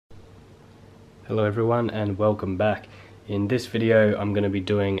Hello everyone and welcome back. In this video I'm going to be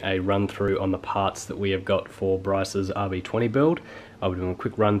doing a run through on the parts that we have got for Bryce's RB20 build. I'll be doing a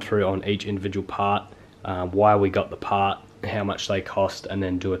quick run through on each individual part, why we got the part, how much they cost, and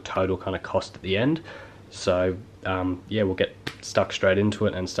then do a total kind of cost at the end. So yeah, we'll get stuck straight into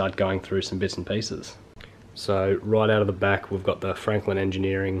it and start going through some bits and pieces. So right out of the back we've got the Franklin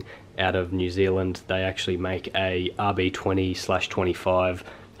Engineering out of New Zealand. They actually make a RB20/25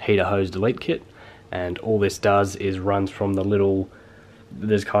 heater hose delete kit. And all this does is runs from the little,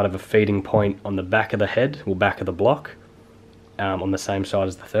 there's kind of a feeding point on the back of the head, or back of the block, on the same side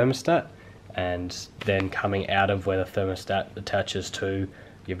as the thermostat, and then coming out of where the thermostat attaches to,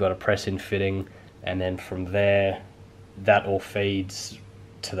 you've got a press-in fitting, and then from there, that all feeds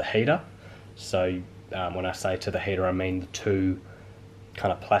to the heater. So when I say to the heater, I mean the two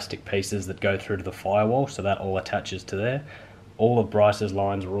kind of plastic pieces that go through to the firewall, so that all attaches to there. All of Bryce's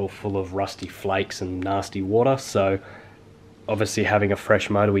lines were all full of rusty flakes and nasty water, so obviously having a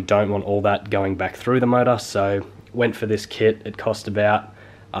fresh motor, we don't want all that going back through the motor, so went for this kit. It cost about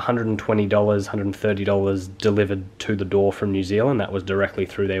 $120, $130 delivered to the door from New Zealand. That was directly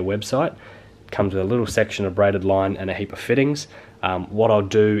through their website. It comes with a little section of braided line and a heap of fittings. What I'll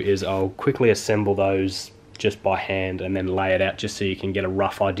do is I'll quickly assemble those just by hand and then lay it out just so you can get a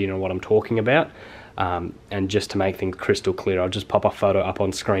rough idea on what I'm talking about. And just to make things crystal clear, I'll just pop a photo up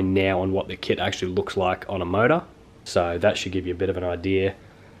on screen now on what the kit actually looks like on a motor, so that should give you a bit of an idea.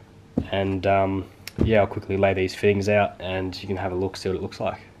 And yeah, I'll quickly lay these fittings out and you can have a look, see what it looks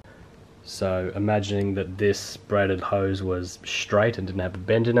like. So imagining that this braided hose was straight and didn't have a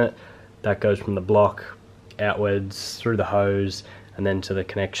bend in it, that goes from the block outwards through the hose and then to the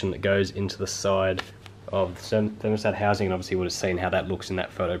connection that goes into the side of the thermostat housing, and obviously you would have seen how that looks in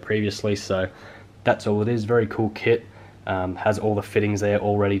that photo previously. So that's all it is. Very cool kit. Has all the fittings there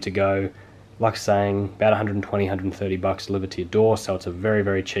all ready to go. Like saying, about 120, 130 bucks delivered to your door, so it's a very,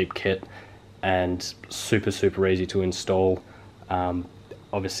 very cheap kit and super, super easy to install.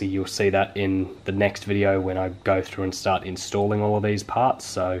 Obviously you'll see that in the next video when I go through and start installing all of these parts,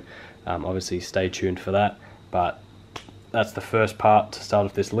 so obviously stay tuned for that. But that's the first part to start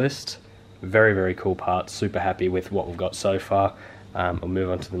off this list. Very, very cool part. Super happy with what we've got so far. I'll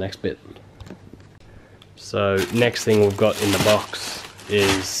move on to the next bit. So next thing we've got in the box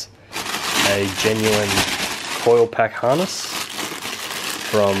is a genuine coil pack harness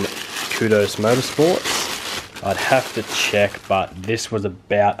from Kudos Motorsports. I'd have to check, but this was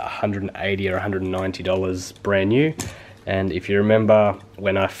about $180 or $190 brand new. And if you remember,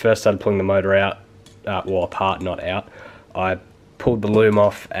 when I first started pulling the motor out, well, apart, not out, I pulled the loom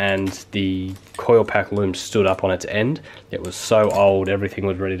off and the coil pack loom stood up on its end. It was so old, everything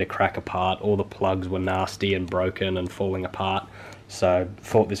was ready to crack apart, all the plugs were nasty and broken and falling apart, so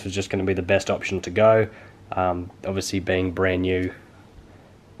thought this was just going to be the best option to go. Obviously being brand new,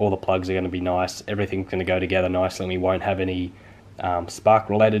 all the plugs are going to be nice, everything's going to go together nicely, and we won't have any spark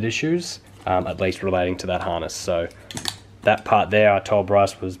related issues, at least relating to that harness. So that part there I told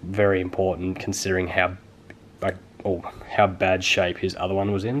Bryce was very important considering how bad shape his other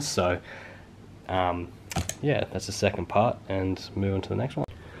one was in. So yeah, that's the second part, and move on to the next one.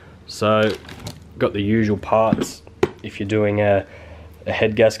 So got the usual parts. If you're doing a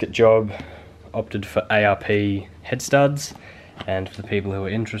head gasket job, opted for ARP head studs, and for the people who are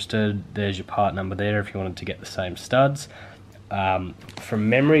interested, there's your part number there if you wanted to get the same studs. From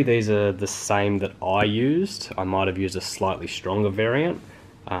memory, these are the same that I used. I might have used a slightly stronger variant,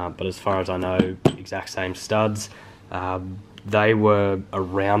 but as far as I know, exact same studs. They were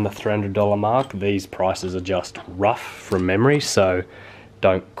around the $300 mark. These prices are just rough from memory, so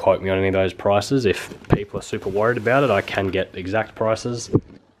don't quote me on any of those prices. If people are super worried about it, I can get exact prices.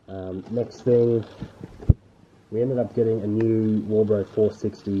 Next thing, we ended up getting a new Warbro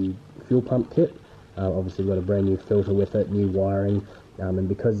 460 fuel pump kit. Obviously we've got a brand new filter with it, new wiring, and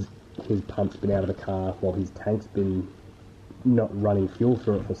because his pump's been out of the car while his tank's been not running fuel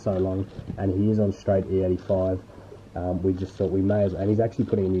through it for so long, and he is on straight E85, we just thought we may as well, and he's actually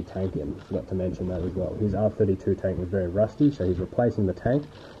putting a new tank in, forgot to mention that as well. His R32 tank was very rusty, so he's replacing the tank,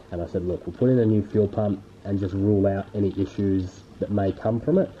 and I said, look, we'll put in a new fuel pump and just rule out any issues that may come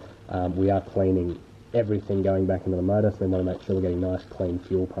from it. We are cleaning everything going back into the motor, so we want to make sure we're getting nice clean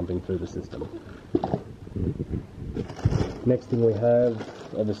fuel pumping through the system. Next thing we have,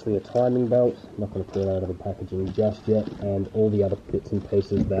 obviously a timing belt. I'm not going to pull it out of the packaging just yet, and all the other bits and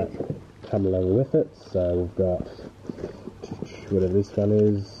pieces that come along with it. So we've got whatever this one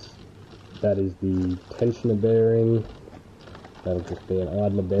is, that is the tensioner bearing, that'll just be an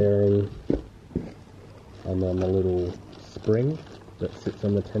idler bearing, and then the little spring that sits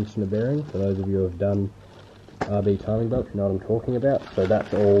on the tensioner bearing. For those of you who have done RB timing belts, you know what I'm talking about. So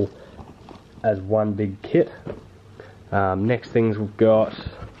that's all as one big kit. Next things we've got,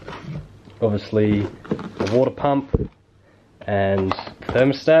 obviously, the water pump and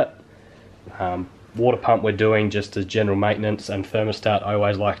thermostat. Water pump we're doing just as general maintenance, and thermostat I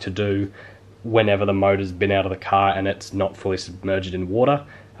always like to do whenever the motor's been out of the car and it's not fully submerged in water.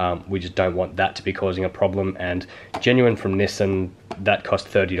 We just don't want that to be causing a problem, and genuine from Nissan, that cost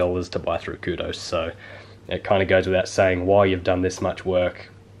 $30 to buy through Kudos, so it kind of goes without saying, while you've done this much work,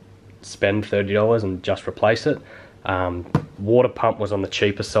 spend $30 and just replace it. Water pump was on the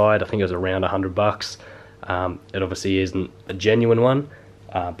cheaper side. I think it was around $100. It obviously isn't a genuine one,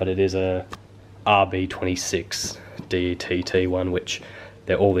 but it is a RB20 DETT one, which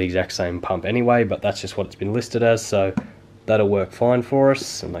they're all the exact same pump anyway, but that's just what it's been listed as, so that'll work fine for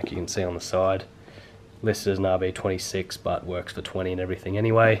us. And like you can see on the side, listed as an RB26, but works for 20 and everything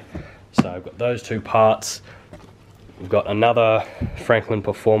anyway. So I've got those two parts. We've got another Franklin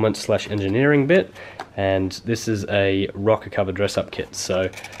Performance / engineering bit, and this is a rocker cover dress up kit.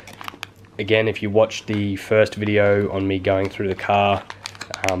 So again, if you watched the first video on me going through the car,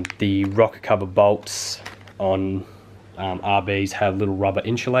 the rocker cover bolts on RBs have little rubber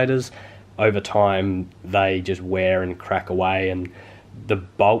insulators. Over time they just wear and crack away, and the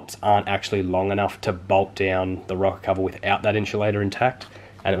bolts aren't actually long enough to bolt down the rocker cover without that insulator intact,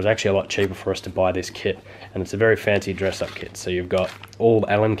 and it was actually a lot cheaper for us to buy this kit, and it's a very fancy dress up kit. So you've got all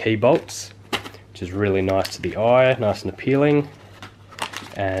Allen key bolts, which is really nice to the eye, nice and appealing,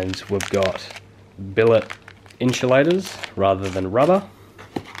 and we've got billet insulators rather than rubber,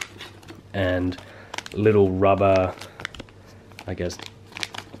 and little rubber, I guess,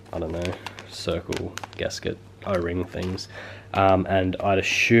 I don't know, circle gasket O-ring things, and I'd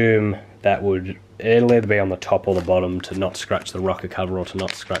assume that it'll either be on the top or the bottom to not scratch the rocker cover or to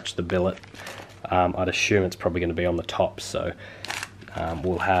not scratch the billet. I'd assume it's probably going to be on the top, so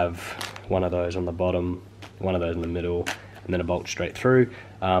we'll have one of those on the bottom, one of those in the middle, and then a bolt straight through.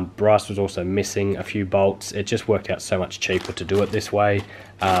 Bryce was also missing a few bolts. It just worked out so much cheaper to do it this way,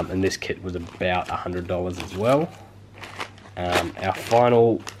 and this kit was about $100 as well. Our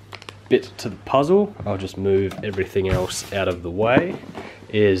final bit to the puzzle, I'll just move everything else out of the way,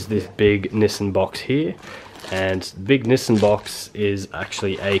 is this big Nissan box here. And the big Nissan box is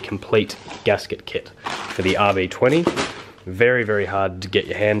actually a complete gasket kit for the RB20. Very, very hard to get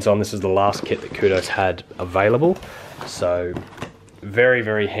your hands on. This is the last kit that Kudos had available, so very,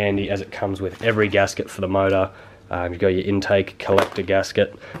 very handy, as it comes with every gasket for the motor. You've got your intake collector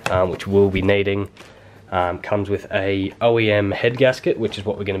gasket, which we'll be needing. Comes with a OEM head gasket, which is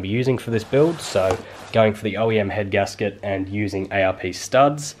what we're going to be using for this build, so going for the OEM head gasket and using ARP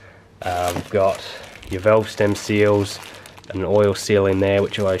studs. We've got your valve stem seals and an oil seal in there,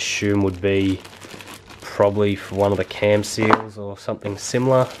 which I assume would be probably for one of the cam seals or something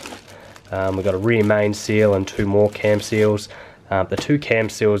similar. We've got a rear main seal and two more cam seals. The two cam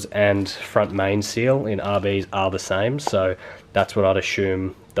seals and front main seal in RBs are the same, so that's what I'd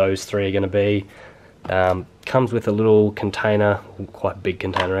assume those three are going to be. Comes with a little container, quite big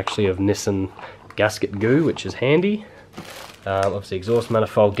container actually, of Nissan gasket goo, which is handy. Obviously exhaust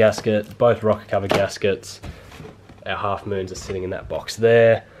manifold gasket, both rocker cover gaskets. Our half moons are sitting in that box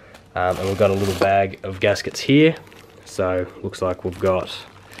there, and we've got a little bag of gaskets here. So looks like we've got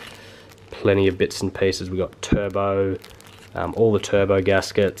plenty of bits and pieces. We've got turbo, all the turbo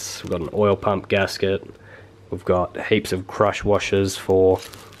gaskets. We've got an oil pump gasket. We've got heaps of crush washers for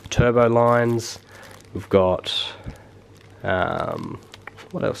turbo lines. We've got,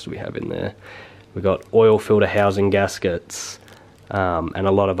 what else do we have in there? We've got oil filter housing gaskets, and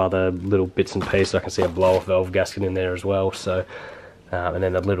a lot of other little bits and pieces. I can see a blow-off valve gasket in there as well. So, and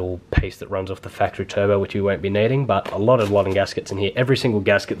then a little piece that runs off the factory turbo, which you won't be needing, but a lot of gaskets in here. Every single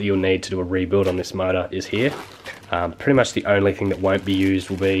gasket that you'll need to do a rebuild on this motor is here. Pretty much the only thing that won't be used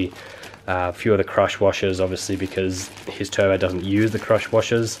will be a few of the crush washers, obviously because his turbo doesn't use the crush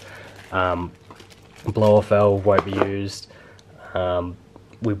washers. Blow-off valve won't be used.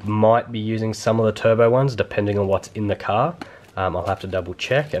 We might be using some of the turbo ones depending on what's in the car. I'll have to double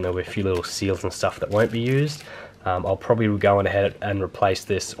check, and there'll be a few little seals and stuff that won't be used. I'll probably go on ahead and replace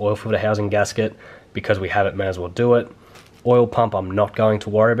this oil filter housing gasket. Because we have it, may as well do it. Oil pump I'm not going to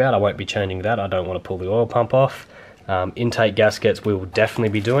worry about. I won't be changing that. I don't want to pull the oil pump off. Intake gaskets we will definitely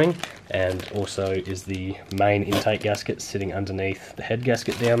be doing, and also is the main intake gasket sitting underneath the head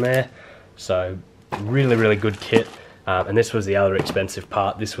gasket down there. So really, really good kit. And this was the other expensive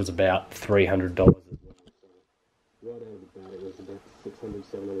part. This was about $300 as well. So right out of the bat, it was about $600,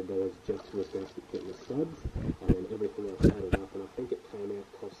 $700 just for a gasket kit and the studs, and then everything else added up. And I think it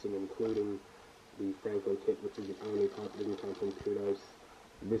that costing, including the Franklin kit, which is the only part that didn't come from Kudos.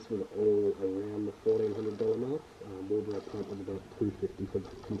 This was all around the $1,400 mark. Wardrobe pump was about $250 for the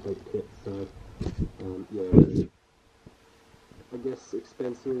complete kit, so yeah, I guess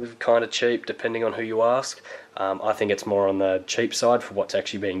expensive, kind of cheap, depending on who you ask. I think it's more on the cheap side for what's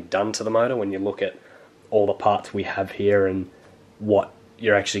actually being done to the motor. When you look at all the parts we have here and what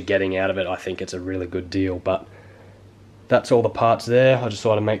you're actually getting out of it, I think it's a really good deal. But that's all the parts there. I just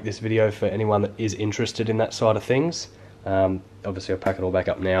thought I'd make this video for anyone that is interested in that side of things. Obviously I'll pack it all back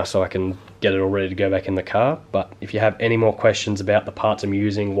up now so I can get it all ready to go back in the car. But if you have any more questions about the parts I'm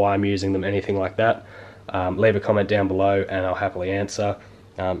using, why I'm using them, anything like that, leave a comment down below and I'll happily answer.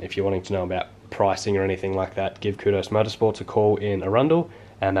 If you're wanting to know about pricing or anything like that, give Kudos Motorsports a call in Arundel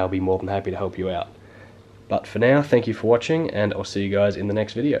and they'll be more than happy to help you out. But for now, thank you for watching and I'll see you guys in the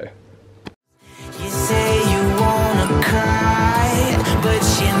next video.